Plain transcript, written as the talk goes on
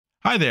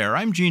Hi there,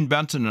 I'm Gene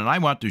Benson and I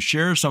want to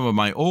share some of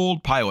my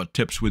old pilot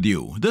tips with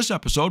you. This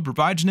episode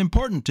provides an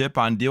important tip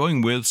on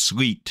dealing with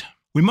sleet.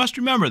 We must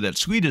remember that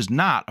sleet is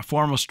not a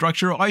form of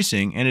structural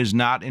icing and is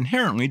not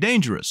inherently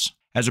dangerous.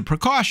 As a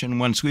precaution,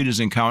 when sleet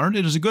is encountered,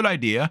 it is a good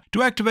idea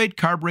to activate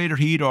carburetor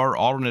heat or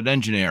alternate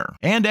engine air,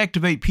 and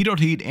activate pitot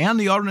heat and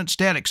the alternate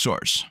static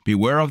source.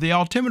 Beware of the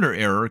altimeter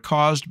error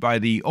caused by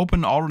the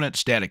open alternate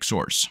static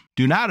source.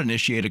 Do not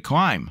initiate a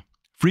climb.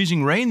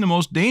 Freezing rain, the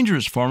most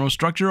dangerous form of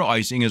structural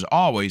icing, is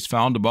always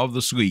found above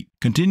the sleet.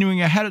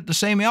 Continuing ahead at the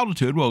same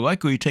altitude will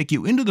likely take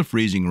you into the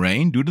freezing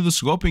rain due to the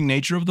sloping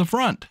nature of the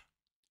front.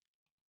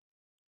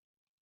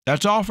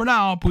 That's all for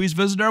now. Please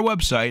visit our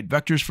website,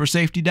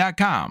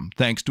 vectorsforsafety.com.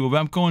 Thanks to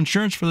Avemco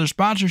Insurance for their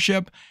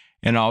sponsorship,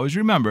 and always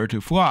remember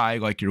to fly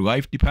like your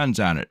life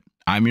depends on it.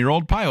 I'm your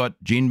old pilot,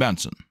 Gene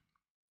Benson.